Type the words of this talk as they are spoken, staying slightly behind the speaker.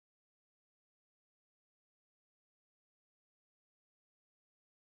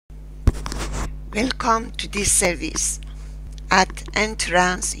Welcome to this service. At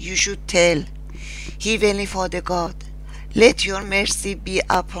entrance you should tell, Heavenly Father God, let your mercy be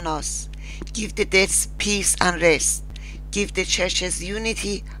upon us. Give the dead peace and rest. Give the churches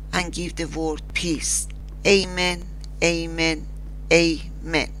unity and give the world peace. Amen, amen,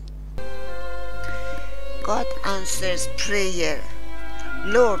 amen. God answers prayer.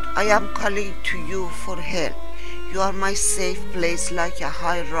 Lord, I am calling to you for help. You are my safe place like a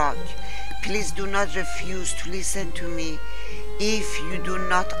high rock. Please do not refuse to listen to me. If you do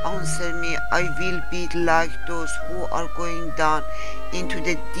not answer me, I will be like those who are going down into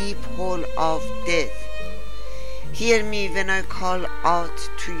the deep hole of death. Hear me when I call out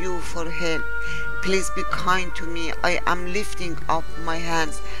to you for help. Please be kind to me. I am lifting up my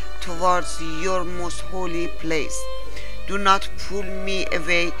hands towards your most holy place. Do not pull me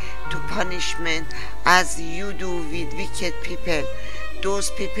away to punishment as you do with wicked people. Those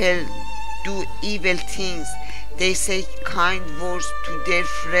people do evil things. They say kind words to their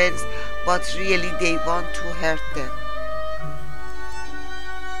friends, but really they want to hurt them.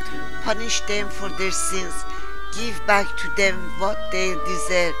 Punish them for their sins. Give back to them what they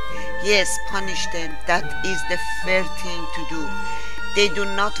deserve. Yes, punish them. That is the fair thing to do. They do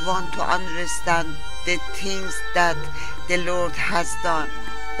not want to understand the things that the Lord has done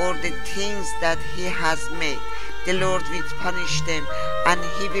or the things that He has made. The Lord will punish them and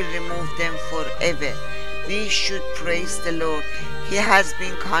He will remove them forever. We should praise the Lord. He has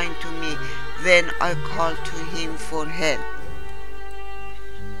been kind to me when I call to Him for help.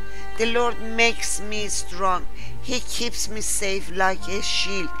 The Lord makes me strong. He keeps me safe like a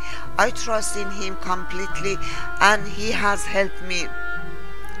shield. I trust in Him completely and He has helped me.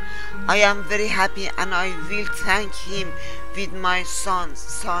 I am very happy and I will thank Him with my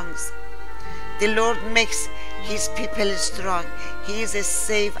songs. The Lord makes His people strong. He is a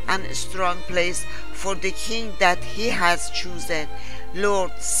safe and strong place for the King that He has chosen.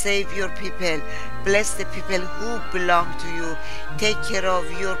 Lord, save your people. Bless the people who belong to you. Take care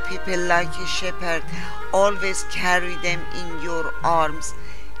of your people like a shepherd. Always carry them in your arms.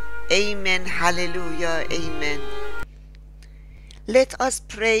 Amen. Hallelujah. Amen. Let us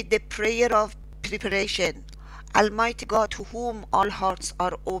pray the prayer of preparation. Almighty God, to whom all hearts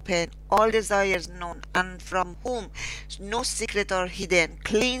are open, all desires known, and from whom no secret are hidden,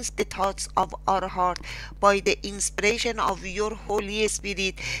 cleanse the thoughts of our heart by the inspiration of your Holy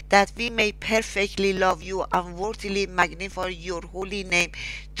Spirit, that we may perfectly love you and worthily magnify your holy name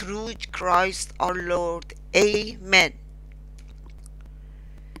through Christ our Lord. Amen.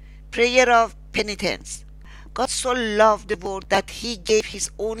 Prayer of penitence. God so loved the world that He gave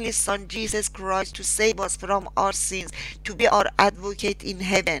His only Son Jesus Christ to save us from our sins, to be our advocate in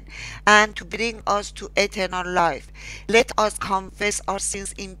heaven, and to bring us to eternal life. Let us confess our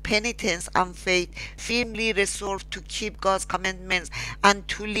sins in penitence and faith, firmly resolved to keep God's commandments and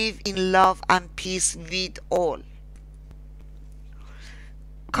to live in love and peace with all.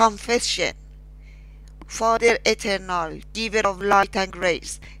 Confession. Father eternal, giver of light and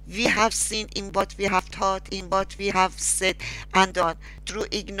grace, we have sinned in what we have taught, in what we have said and done, through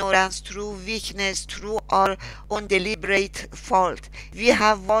ignorance, through weakness, through our own deliberate fault. We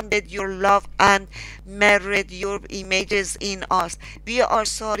have wounded your love and marred your images in us. We are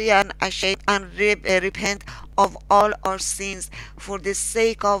sorry and ashamed and repent of all our sins for the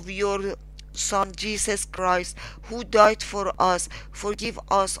sake of your Son Jesus Christ, who died for us. Forgive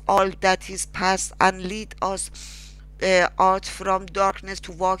us all that is past and lead us out from darkness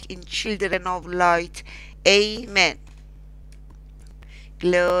to walk in children of light. Amen.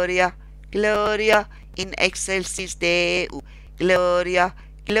 Gloria, Gloria in excelsis Deo. Gloria,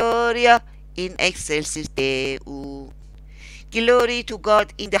 Gloria in excelsis Deo. Glory to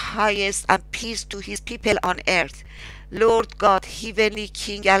God in the highest and peace to His people on earth. Lord God, Heavenly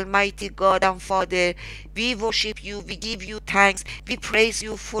King, Almighty God and Father, we worship you, we give you thanks, we praise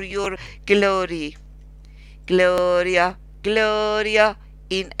you for your glory. Gloria, Gloria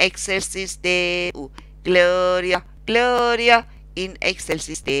in excelsis Deo. Gloria, Gloria in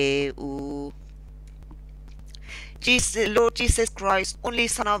excelsis Deo. Lord Jesus Christ, only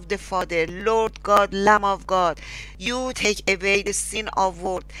Son of the Father, Lord God, Lamb of God, you take away the sin of the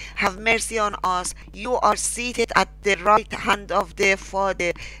world. Have mercy on us. You are seated at the right hand of the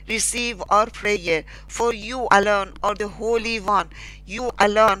Father. Receive our prayer, for you alone are the Holy One. You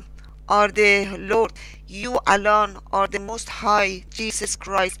alone are the Lord. You alone are the Most High, Jesus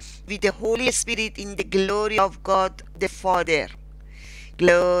Christ, with the Holy Spirit in the glory of God the Father.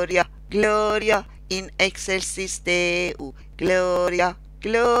 Gloria, Gloria in excelsis Deo. Gloria,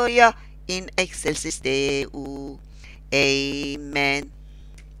 Gloria in excelsis Deo. Amen.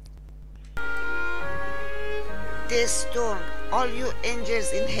 the storm. All you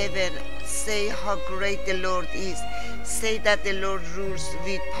angels in heaven, say how great the Lord is. Say that the Lord rules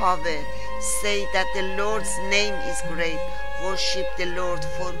with power. Say that the Lord's name is great. Worship the Lord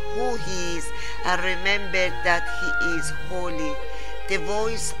for who he is, and remember that he is holy. The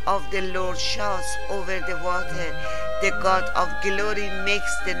voice of the Lord shouts over the water. The God of glory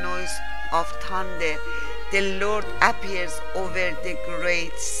makes the noise of thunder. The Lord appears over the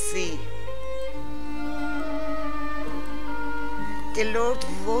great sea. The Lord's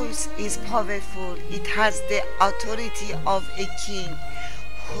voice is powerful. It has the authority of a king.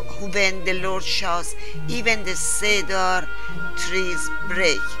 When the Lord shouts, even the cedar trees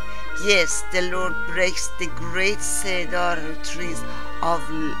break. Yes, the Lord breaks the great cedar trees of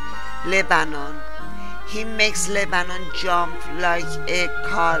Lebanon. He makes Lebanon jump like a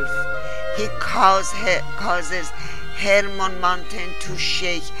calf. He causes Hermon mountain to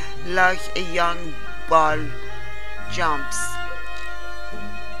shake like a young bull jumps.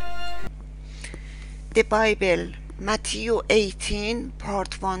 The Bible, Matthew 18,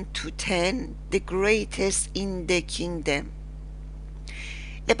 part 1 to 10, the greatest in the kingdom.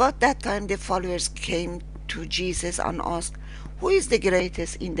 About that time, the followers came to Jesus and asked, "Who is the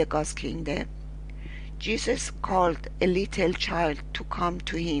greatest in the God's kingdom?" Jesus called a little child to come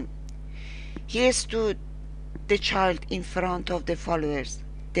to him. He stood the child in front of the followers.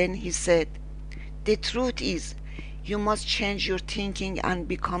 Then he said, "The truth is, you must change your thinking and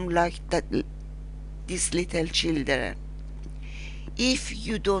become like these little children. If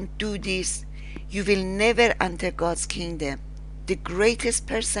you don't do this, you will never enter God's kingdom. The greatest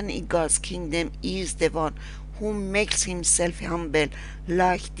person in God's kingdom is the one who makes himself humble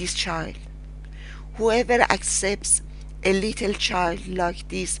like this child. Whoever accepts a little child like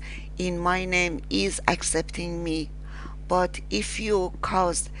this in my name is accepting me. But if you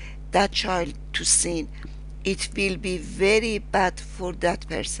cause that child to sin, it will be very bad for that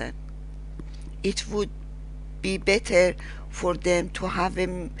person. It would be better for them to have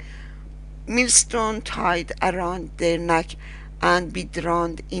a millstone tied around their neck and be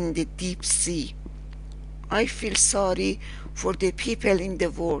drowned in the deep sea." I feel sorry for the people in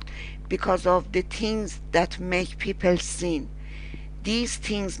the world because of the things that make people sin. These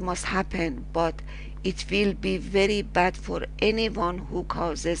things must happen, but it will be very bad for anyone who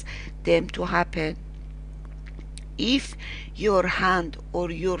causes them to happen. If your hand or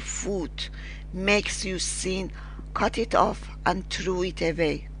your foot makes you sin, cut it off and throw it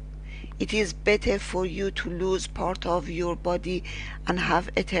away. It is better for you to lose part of your body and have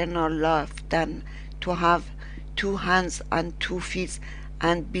eternal life than to have 2 hands and 2 feet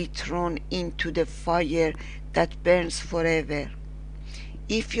and be thrown into the fire that burns forever.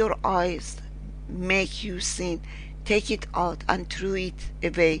 If your eyes make you sin, take it out and throw it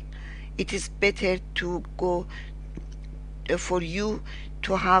away. It is better to go for you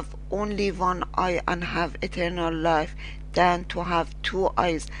to have only 1 eye and have eternal life than to have 2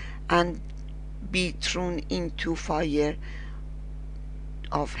 eyes and be thrown into fire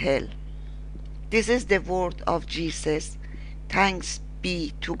of hell. This is the word of Jesus. Thanks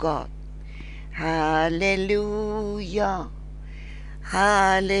be to God. Hallelujah.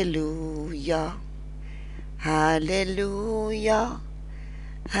 Hallelujah. Hallelujah.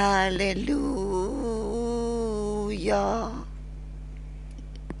 Hallelujah.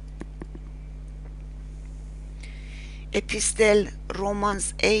 Epistle,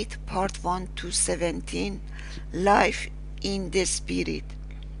 Romans 8, part 1 to 17, life in the Spirit.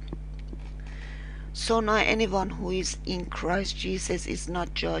 So now anyone who is in Christ Jesus is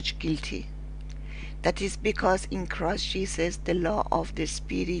not judged guilty. That is because in Christ Jesus the law of the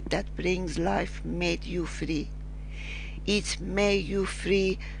Spirit that brings life made you free. It made you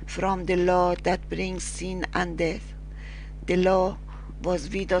free from the law that brings sin and death. The law was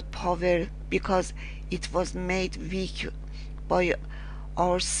without power because it was made weak by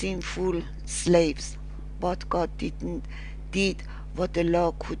our sinful slaves. But God did what the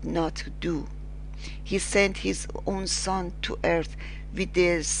law could not do. He sent his own Son to earth with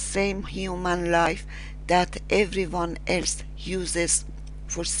the same human life that everyone else uses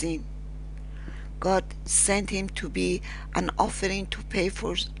for sin. God sent him to be an offering to pay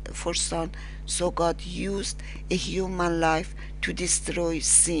for sin, so God used a human life to destroy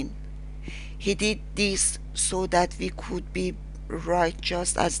sin. He did this so that we could be right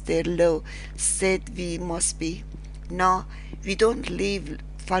just as the law said we must be. Now, we don't live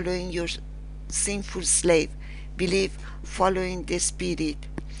following your sinful slave. We live following the Spirit.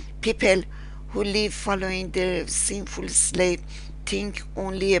 People who live following their sinful slave think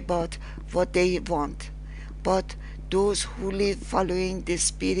only about what they want. But those who live following the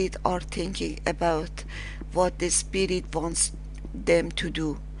Spirit are thinking about what the Spirit wants them to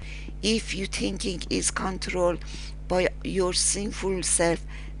do. If your thinking is controlled by your sinful self,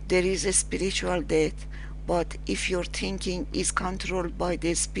 there is a spiritual death. But if your thinking is controlled by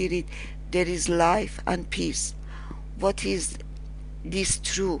the Spirit, there is life and peace. What is this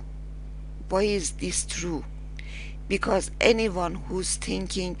true? Why is this true? Because anyone whose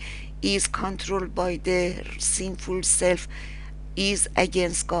thinking is controlled by their sinful self is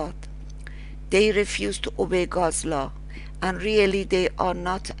against God. They refuse to obey God's law, and really they are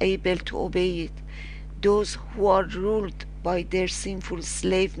not able to obey it. Those who are ruled by their sinful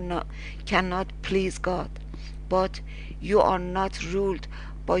slave cannot please God. But you are not ruled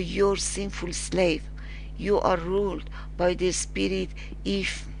by your sinful slave. You are ruled by the Spirit,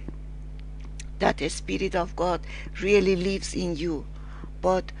 if that the Spirit of God really lives in you.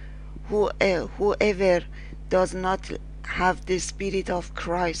 But whoever does not have the Spirit of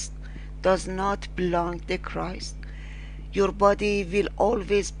Christ does not belong to Christ. Your body will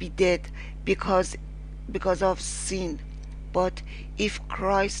always be dead because of sin. But if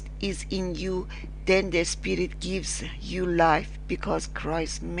Christ is in you, then the Spirit gives you life, because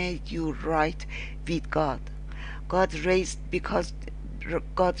Christ made you right with God. God raised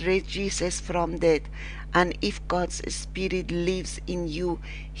Jesus from death, and if God's Spirit lives in you,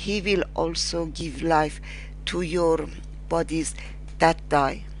 He will also give life to your bodies that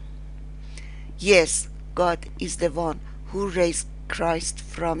die. Yes, God is the one who raised Christ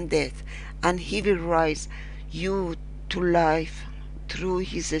from death, and He will raise you to life through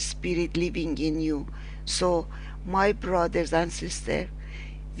His Spirit living in you. So, my brothers and sisters,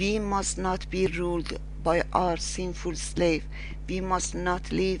 we must not be ruled by our sinful slave. We must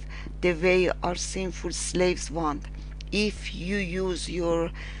not live the way our sinful slaves want. If you use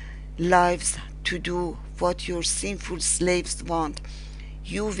your lives to do what your sinful slaves want,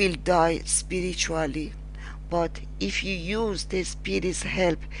 you will die spiritually. But if you use the Spirit's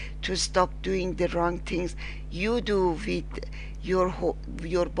help to stop doing the wrong things you do with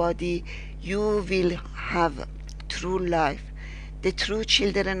your body, you will have true life. The true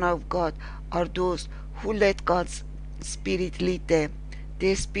children of God are those who let God's Spirit lead them.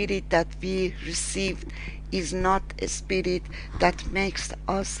 The Spirit that we received is not a spirit that makes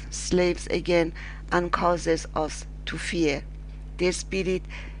us slaves again and causes us to fear. The Spirit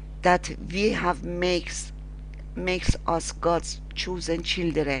that we have makes us God's chosen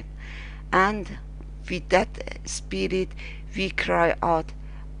children, and with that Spirit we cry out,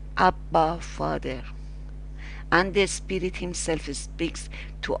 Abba, Father. And the Spirit Himself speaks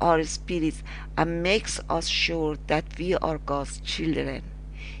to our spirits and makes us sure that we are God's children.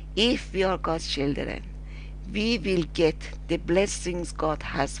 If we are God's children, we will get the blessings God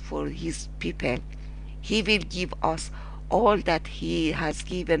has for His people. He will give us all that He has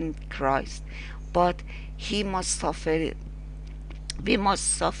given Christ, but we must suffer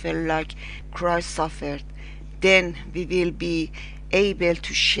like Christ suffered. Then we will be able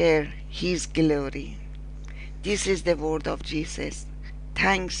to share His glory. This is the word of Jesus.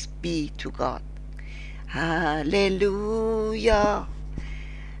 Thanks be to God. Hallelujah.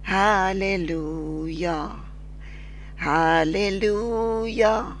 Hallelujah.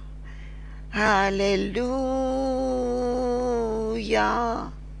 Hallelujah. Hallelujah.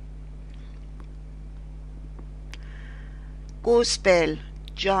 Gospel,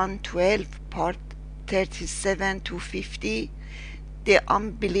 John 12, part 37 to 50. The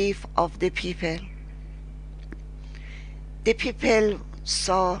unbelief of the people. The people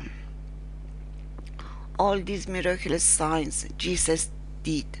saw all these miraculous signs Jesus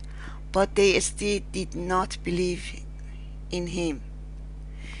did, but they still did not believe in Him.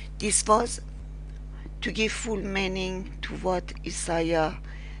 This was to give full meaning to what Isaiah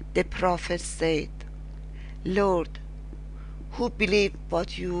the prophet said. Lord, who believed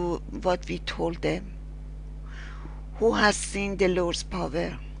what we told them? Who has seen the Lord's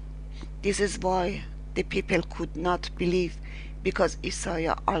power? This is why the people could not believe, because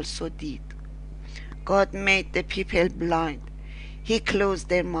Isaiah also did. God made the people blind. He closed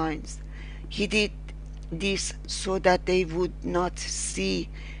their minds. He did this so that they would not see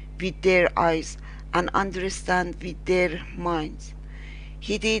with their eyes and understand with their minds.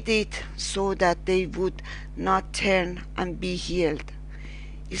 He did it so that they would not turn and be healed.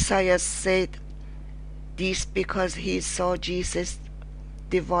 Isaiah said this because he saw Jesus'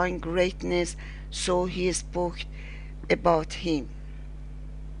 divine greatness, so he spoke about Him.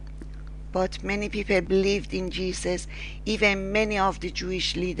 But many people believed in Jesus. Even many of the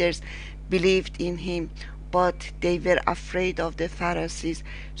Jewish leaders believed in Him, but they were afraid of the Pharisees,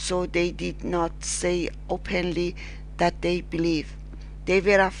 so they did not say openly that they believed. They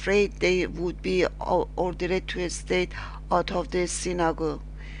were afraid they would be ordered to stay out of the synagogue.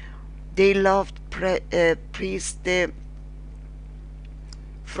 They loved praise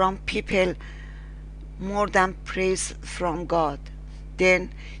from people more than praise from God.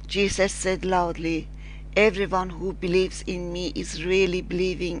 Then Jesus said loudly, "Everyone who believes in me is really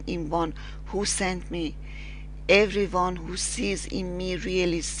believing in one who sent me. Everyone who sees in me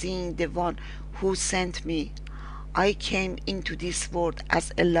really seeing the one who sent me. I came into this world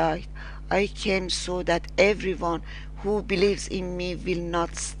as a light. I came so that everyone who believes in me will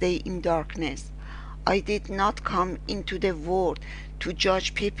not stay in darkness. I did not come into the world to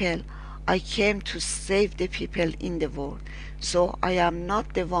judge people. I came to save the people in the world. So I am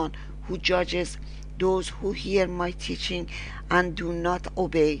not the one who judges those who hear my teaching and do not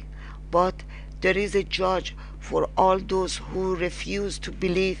obey, but there is a judge for all those who refuse to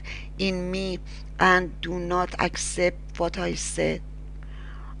believe in me and do not accept what I said.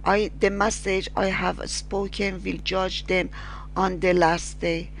 The message I have spoken will judge them on the last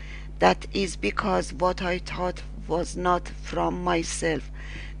day. That is because what I taught was not from myself.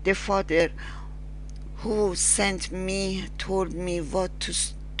 The Father who sent me told me what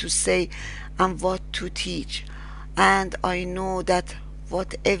to say and what to teach, and I know that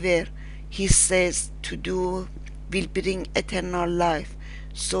whatever he says to do will bring eternal life.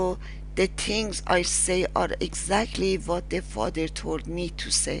 So the things I say are exactly what the Father told me to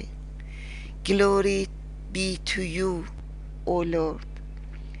say. Glory be to you, O Lord.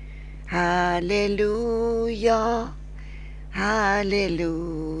 Hallelujah,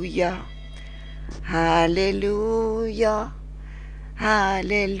 hallelujah, hallelujah,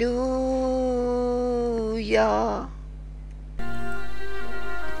 hallelujah.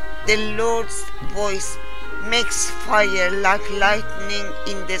 The Lord's voice makes fire like lightning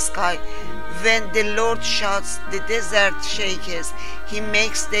in the sky. When the Lord shouts, the desert shakes. He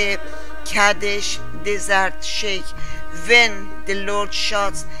makes the Kadesh desert shake. When the Lord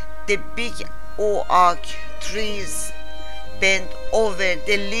shouts, the big oak trees bend over.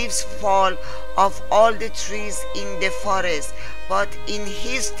 The leaves fall of all the trees in the forest. But in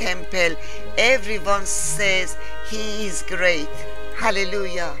his temple, everyone says he is great.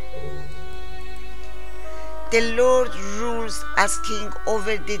 Hallelujah. The Lord rules as king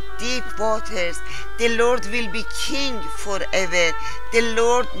over the deep waters. The Lord will be king forever. The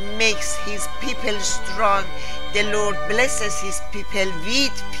Lord makes his people strong. The Lord blesses his people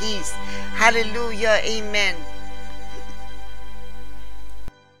with peace. Hallelujah. Amen.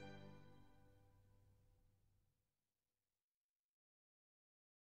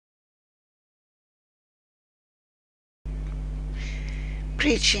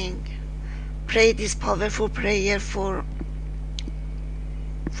 Preaching. Pray this powerful prayer for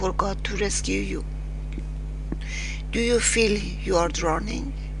God to rescue you. Do you feel you are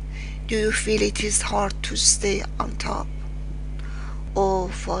drowning? Do you feel it is hard to stay on top? Oh,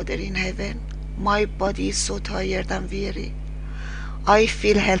 Father in heaven, my body is so tired and weary. I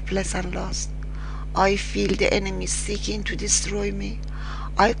feel helpless and lost. I feel the enemy seeking to destroy me.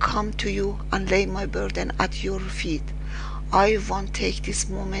 I come to you and lay my burden at your feet. I want to take this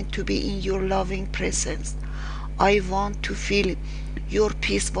moment to be in your loving presence. I want to feel your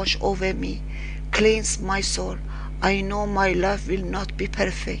peace wash over me, cleanse my soul. I know my life will not be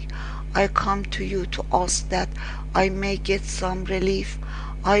perfect. I come to you to ask that I may get some relief.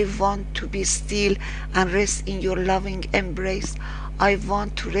 I want to be still and rest in your loving embrace. I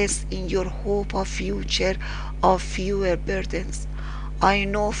want to rest in your hope of future, of fewer burdens. I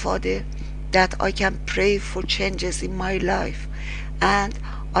know, Father, that I can pray for changes in my life, and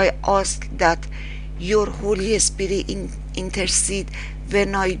I ask that your Holy Spirit intercede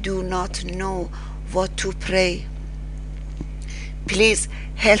when I do not know what to pray. Please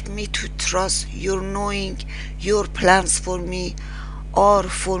help me to trust your knowing your plans for me are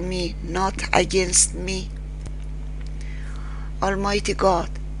for me, not against me. Almighty God,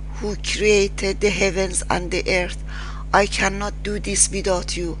 who created the heavens and the earth, I cannot do this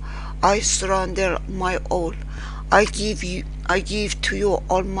without you. I surrender my all. I give to you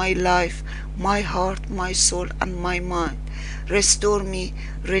all my life, my heart, my soul, and my mind. Restore me,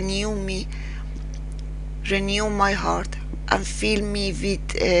 renew my heart, and fill me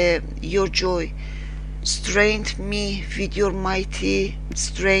with your joy. Strengthen me with your mighty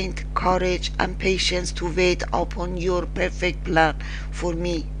strength, courage, and patience to wait upon your perfect plan for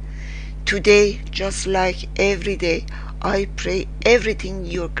me. Today, just like every day, I pray everything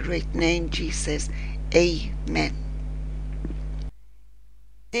in your great name, Jesus. Amen.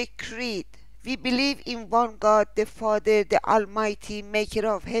 The Creed. We believe in one God, the Father, the Almighty, maker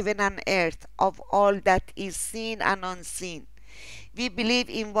of heaven and earth, of all that is seen and unseen. We believe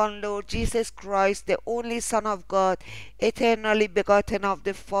in one Lord Jesus Christ, the only Son of God, eternally begotten of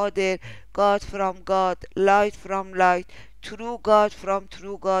the Father, God from God, light from light, true God from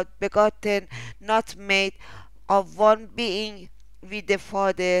true God, begotten, not made, of one being with the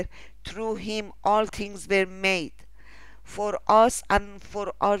Father. Through him all things were made. For us and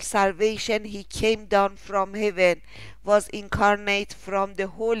for our salvation he came down from heaven, was incarnate from the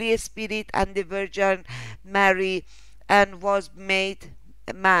Holy Spirit and the Virgin Mary, and was made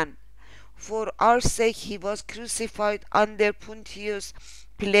man. For our sake he was crucified under Pontius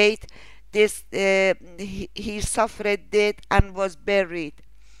Pilate. He suffered death and was buried.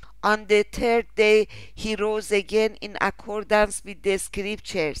 On the third day he rose again in accordance with the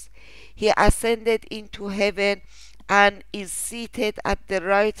scriptures. He ascended into heaven and is seated at the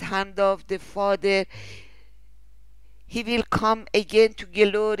right hand of the Father. He will come again to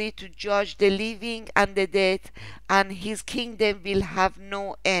glory to judge the living and the dead, and his kingdom will have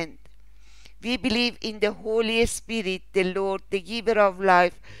no end. We believe in the Holy Spirit, the Lord, the giver of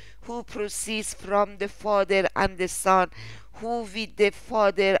life, who proceeds from the Father and the Son, who with the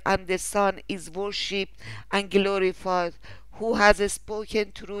Father and the Son is worshipped and glorified, who has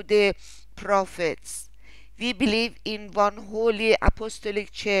spoken through the prophets. We believe in one holy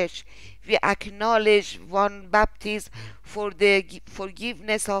apostolic church. We acknowledge one baptism for the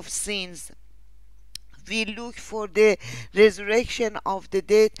forgiveness of sins. We look for the resurrection of the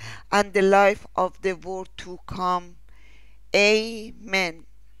dead and the life of the world to come. Amen.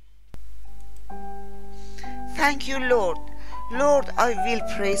 Thank you, Lord. Lord, I will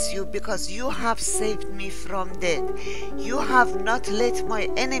praise you because you have saved me from death. You have not let my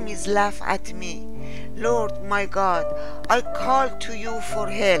enemies laugh at me. Lord my God, I called to you for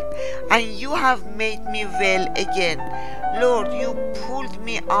help, and you have made me well again. Lord, you pulled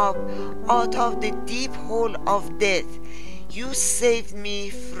me up out of the deep hole of death. You saved me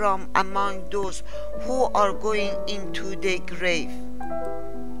from among those who are going into the grave.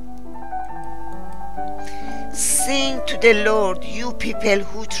 Sing to the Lord, you people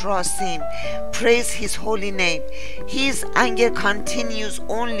who trust him. Praise his holy name. His anger continues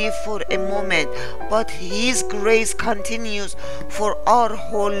only for a moment, but his grace continues for our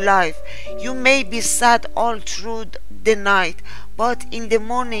whole life. You may be sad all through the night, but in the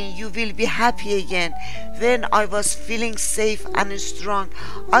morning you will be happy again. When I was feeling safe and strong,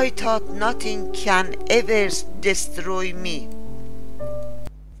 I thought nothing can ever destroy me.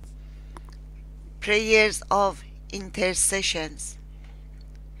 Prayers of intercessions.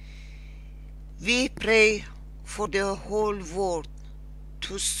 We pray for the whole world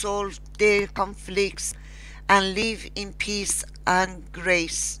to solve their conflicts and live in peace and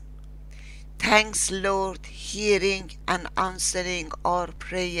grace. Thanks, Lord, hearing and answering our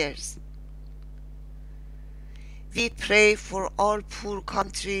prayers. We pray for all poor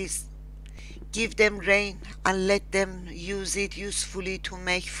countries. Give them rain and let them use it usefully to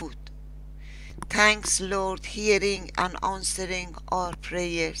make food. Thanks, Lord, hearing and answering our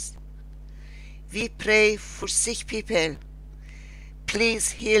prayers. We pray for sick people.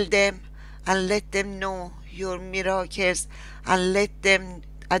 Please heal them and let them know your miracles and let them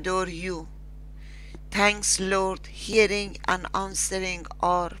adore you. Thanks, Lord, hearing and answering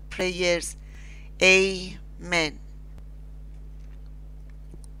our prayers. Amen.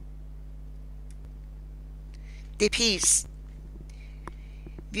 The peace.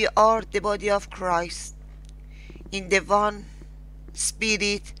 We are the body of Christ. In the one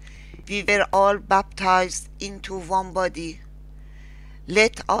Spirit, we were all baptized into one body.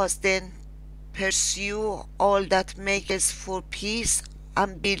 Let us then pursue all that makes for peace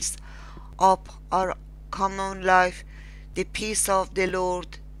and builds up our common life. The peace of the Lord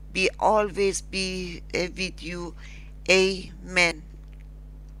be always be with you. Amen.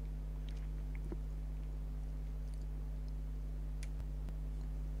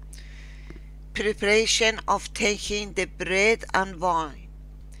 Preparation of taking the bread and wine.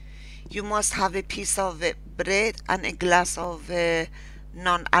 You must have a piece of bread and a glass of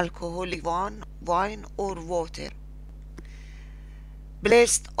non-alcoholic wine or water.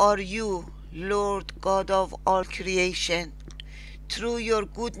 Blessed are you, Lord God of all creation. Through your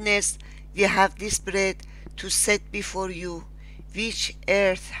goodness we have this bread to set before you, which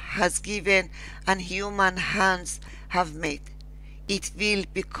earth has given and human hands have made. It will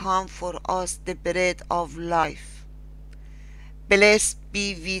become for us the bread of life. Blessed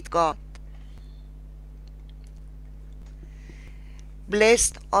be with God.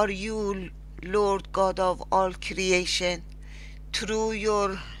 Blessed are you, Lord God of all creation. Through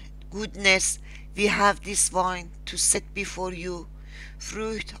your goodness we have this wine to set before you,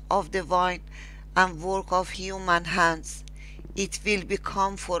 fruit of the vine and work of human hands. it will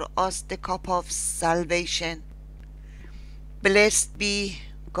become for us the cup of salvation. Blessed be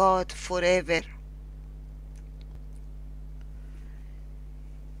God forever.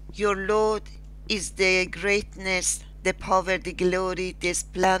 Your Lord is the greatness, the power, the glory, the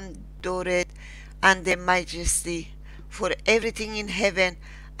splendor, and the majesty, for everything in heaven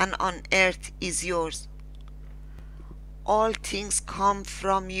and on earth is yours. All things come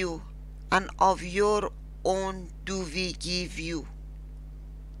from you, and of your own do we give you.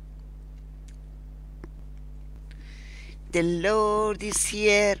 The Lord is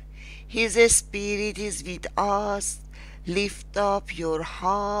here, His Spirit is with us. Lift up your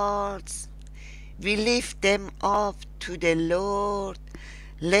hearts. We lift them up to the Lord.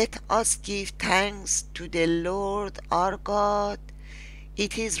 Let us give thanks to the Lord our God.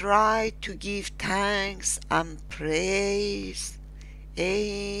 It is right to give thanks and praise.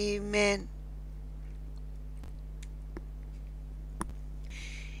 Amen.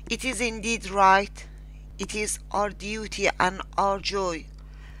 It is indeed right. It is our duty and our joy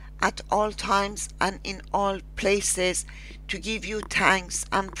at all times and in all places to give you thanks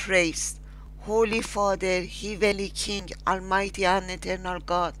and praise. Holy Father, Heavenly King, Almighty and Eternal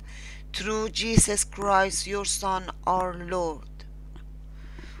God, through Jesus Christ, your Son, our Lord.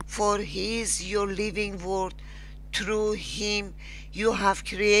 For He is your living word. Through Him you have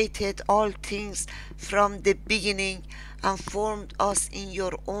created all things from the beginning and formed us in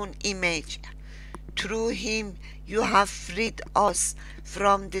your own image. Through Him you have freed us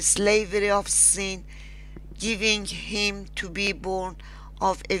from the slavery of sin, giving Him to be born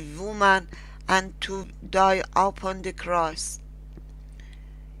of a woman and to die upon the cross.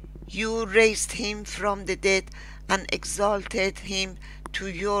 You raised Him from the dead and exalted Him to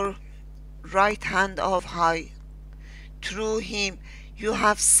your right hand of high. Through Him you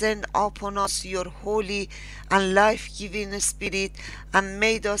have sent upon us your holy and life-giving Spirit and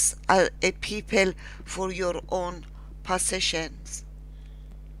made us a people for your own possessions.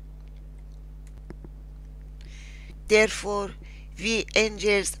 Therefore, we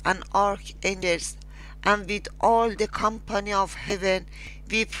angels and archangels, and with all the company of heaven,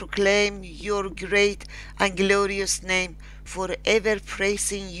 we proclaim your great and glorious name, forever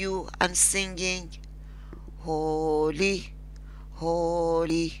praising you and singing, Holy,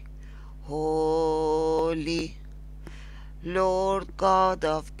 holy, holy, Lord God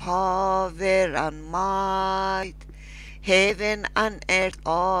of power and might. Heaven and earth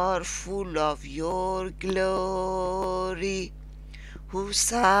are full of your glory.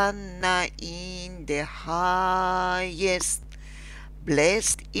 Hosanna in the highest.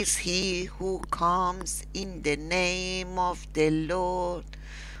 Blessed is he who comes in the name of the Lord.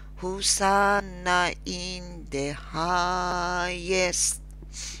 Hosanna in the highest.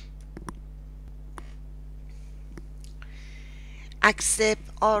 Accept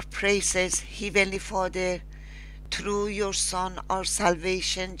our praises, Heavenly Father, through your Son, our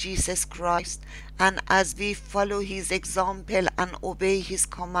salvation, Jesus Christ, and as we follow His example and obey His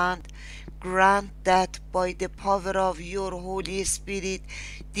command, grant that by the power of your Holy Spirit,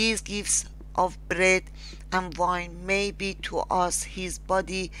 these gifts of bread and wine may be to us His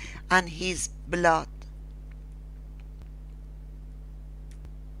body and His blood.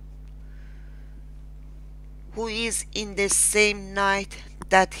 Who is in the same night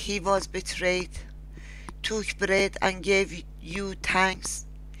that He was betrayed, took bread and gave you thanks.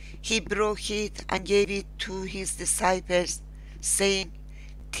 He broke it and gave it to His disciples, saying,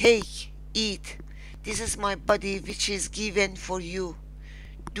 Take, eat, this is my body which is given for you.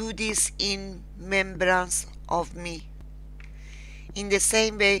 Do this in remembrance of me. In the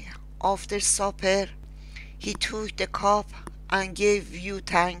same way, after supper, He took the cup and gave you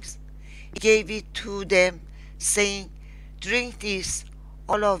thanks. He gave it to them, saying, Drink this,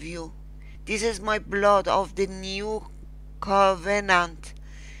 all of you. This is my blood of the new covenant,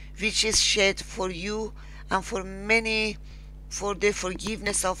 which is shed for you and for many for the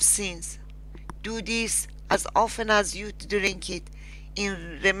forgiveness of sins. Do this as often as you drink it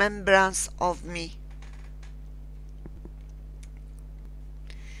in remembrance of me.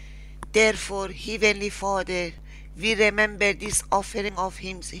 Therefore, Heavenly Father, we remember this offering of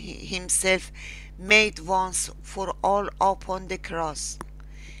Himself made once for all upon the cross.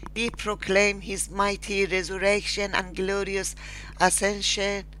 We proclaim His mighty resurrection and glorious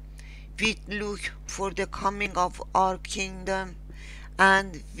ascension. We look for the coming of our kingdom,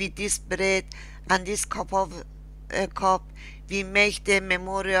 and with this bread and this cup, we make the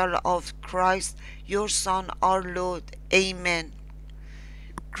memorial of Christ, your Son, our Lord. Amen.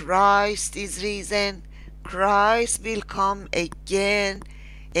 Christ is risen. Christ will come again.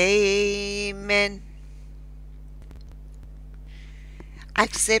 Amen.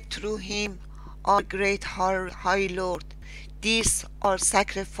 Accept through him, our great high Lord, this our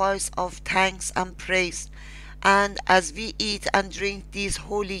sacrifice of thanks and praise. And as we eat and drink these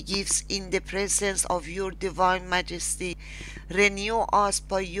holy gifts in the presence of your divine majesty, renew us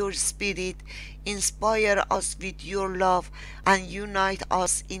by your Spirit, inspire us with your love, and unite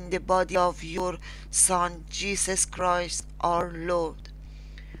us in the body of your Son, Jesus Christ, our Lord.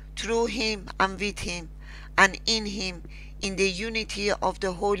 Through him and with him and in him, in the unity of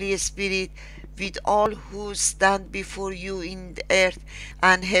the Holy Spirit, with all who stand before you in the earth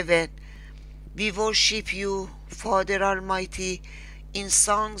and heaven, we worship you, Father Almighty, in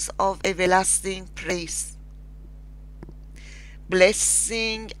songs of everlasting praise.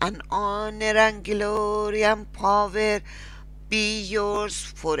 Blessing and honor and glory and power be yours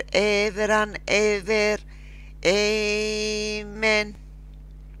forever and ever. Amen.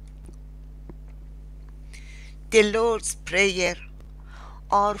 The Lord's Prayer.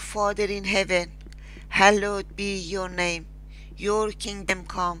 Our Father in heaven, hallowed be your name. Your kingdom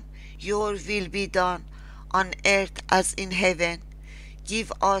come, your will be done, on earth as in heaven.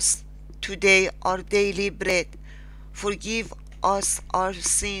 Give us today our daily bread. Forgive us our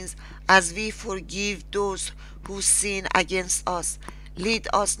sins as we forgive those who sin against us. Lead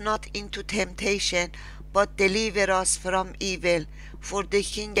us not into temptation, but deliver us from evil. For the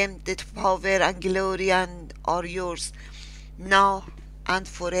kingdom, the power, and glory are yours, now and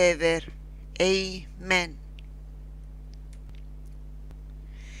forever. Amen.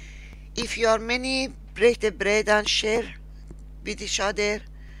 If you are many, break the bread and share with each other.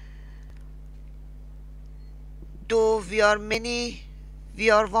 Though we are many, we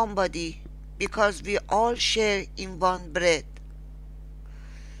are one body, because we all share in one bread.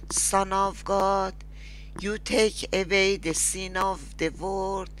 Son of God, you take away the sin of the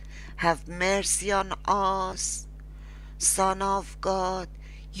world, have mercy on us. Son of God,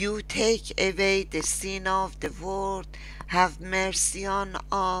 you take away the sin of the world, have mercy on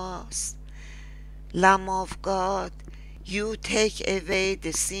us. Lamb of God, you take away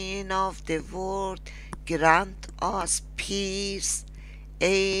the sin of the world, grant us peace.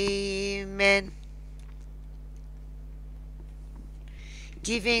 Amen.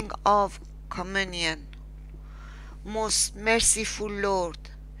 Giving of communion. Most merciful Lord,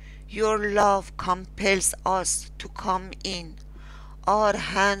 your love compels us to come in. Our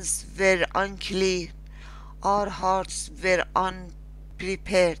hands were unclean, our hearts were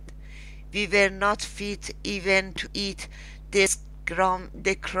unprepared. We were not fit even to eat the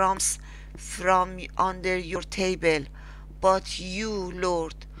crumbs from under your table. But you,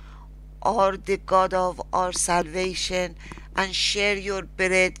 Lord, are the God of our salvation, and share your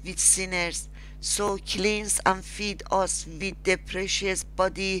bread with sinners. So cleanse and feed us with the precious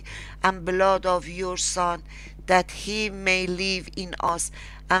body and blood of your Son, that he may live in us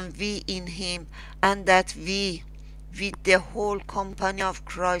and we in him, and that we, with the whole company of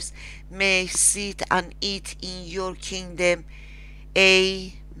Christ, may sit and eat in your kingdom.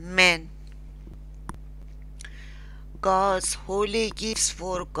 Amen. God's holy gifts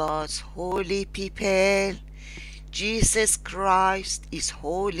for God's holy people. Jesus Christ is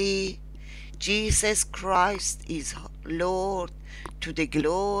holy. Jesus Christ is Lord, to the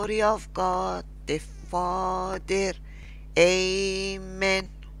glory of God the Father. Amen.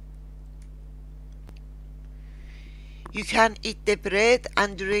 You can eat the bread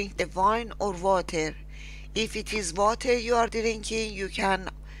and drink the wine or water. If it is water you are drinking, you can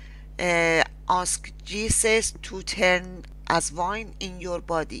ask Jesus to turn as wine in your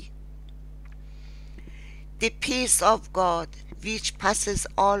body. The peace of God, which passes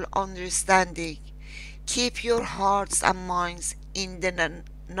all understanding, keep your hearts and minds in the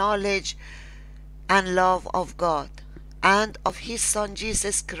knowledge and love of God and of his Son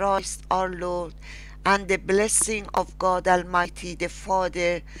Jesus Christ our Lord, and the blessing of God Almighty, the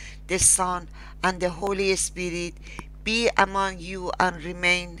Father, the Son, and the Holy Spirit be among you and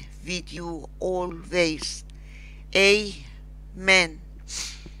remain with you always. Amen.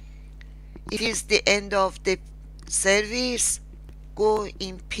 It is the end of the service. Go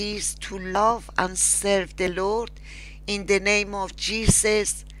in peace to love and serve the Lord. In the name of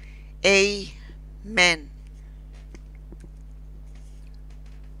Jesus. Amen.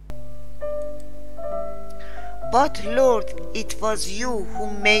 But Lord, it was you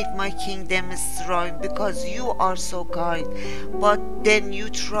who made my kingdom strong, because you are so kind. But then you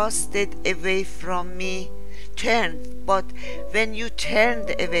trusted away from me, but when you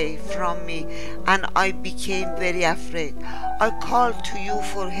turned away from me, and I became very afraid, I called to you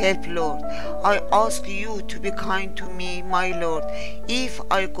for help, Lord. I ask you to be kind to me, my Lord. If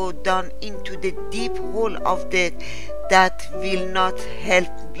I go down into the deep hole of death, that will not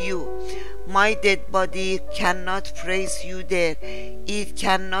help you. My dead body cannot praise you there. It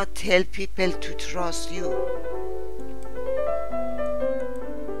cannot tell people to trust you.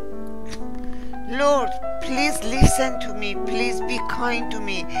 Lord, please listen to me. Please be kind to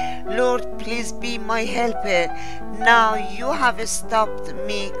me. Lord, please be my helper. Now you have stopped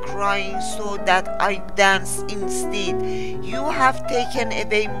me crying so that I dance instead. You have taken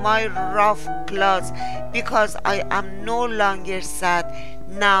away my rough clothes because I am no longer sad.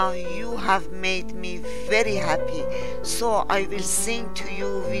 Now you have made me very happy, so I will sing to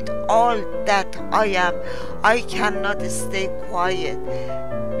you with all that I am. I cannot stay quiet.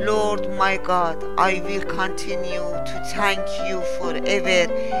 Lord my God, I will continue to thank you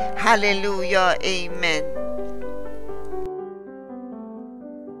forever. Hallelujah, amen.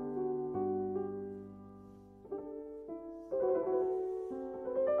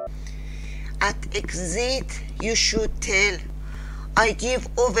 At exit, you should tell, I give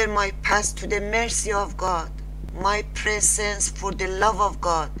over my past to the mercy of God, my presence for the love of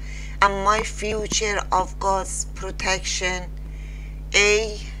God, and my future of God's protection.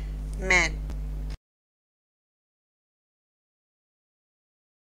 Amen.